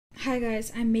Hi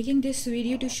guys, I'm making this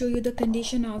video to show you the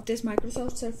condition of this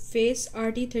Microsoft Surface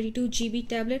RT 32GB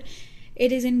tablet.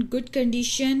 It is in good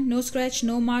condition, no scratch,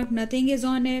 no mark, nothing is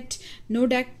on it, no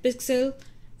dark pixel.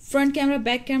 Front camera,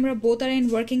 back camera, both are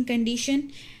in working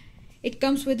condition. It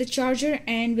comes with the charger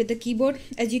and with the keyboard.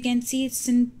 As you can see, it's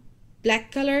in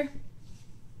black color.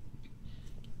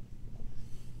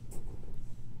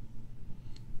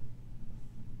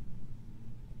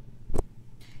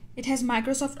 It has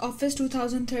Microsoft Office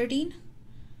 2013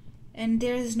 and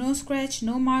there is no scratch,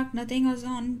 no mark, nothing is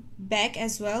on back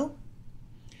as well.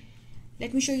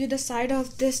 Let me show you the side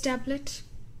of this tablet.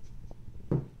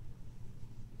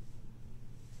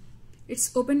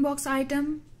 It's open box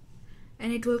item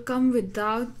and it will come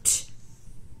without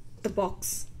the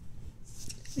box.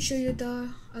 Let me show you the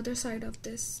other side of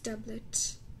this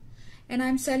tablet. And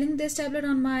I'm selling this tablet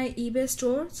on my eBay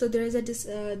store, so there is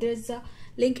a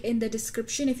link in the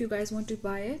description if you guys want to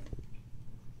buy it.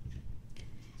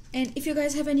 And if you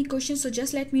guys have any questions, so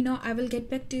just let me know. I will get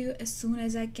back to you as soon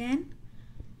as I can.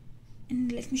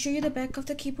 And let me show you the back of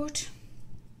the keyboard.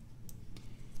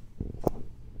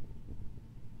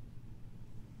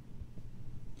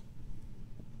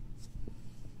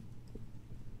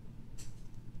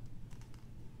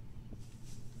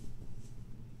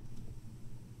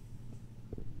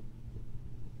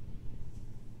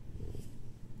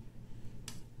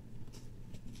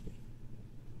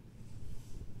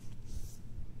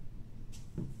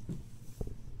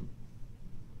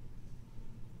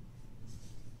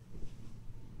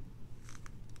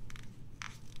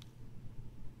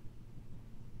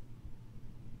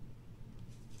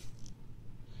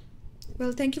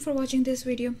 Well, thank you for watching this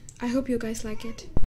video. I hope you guys like it.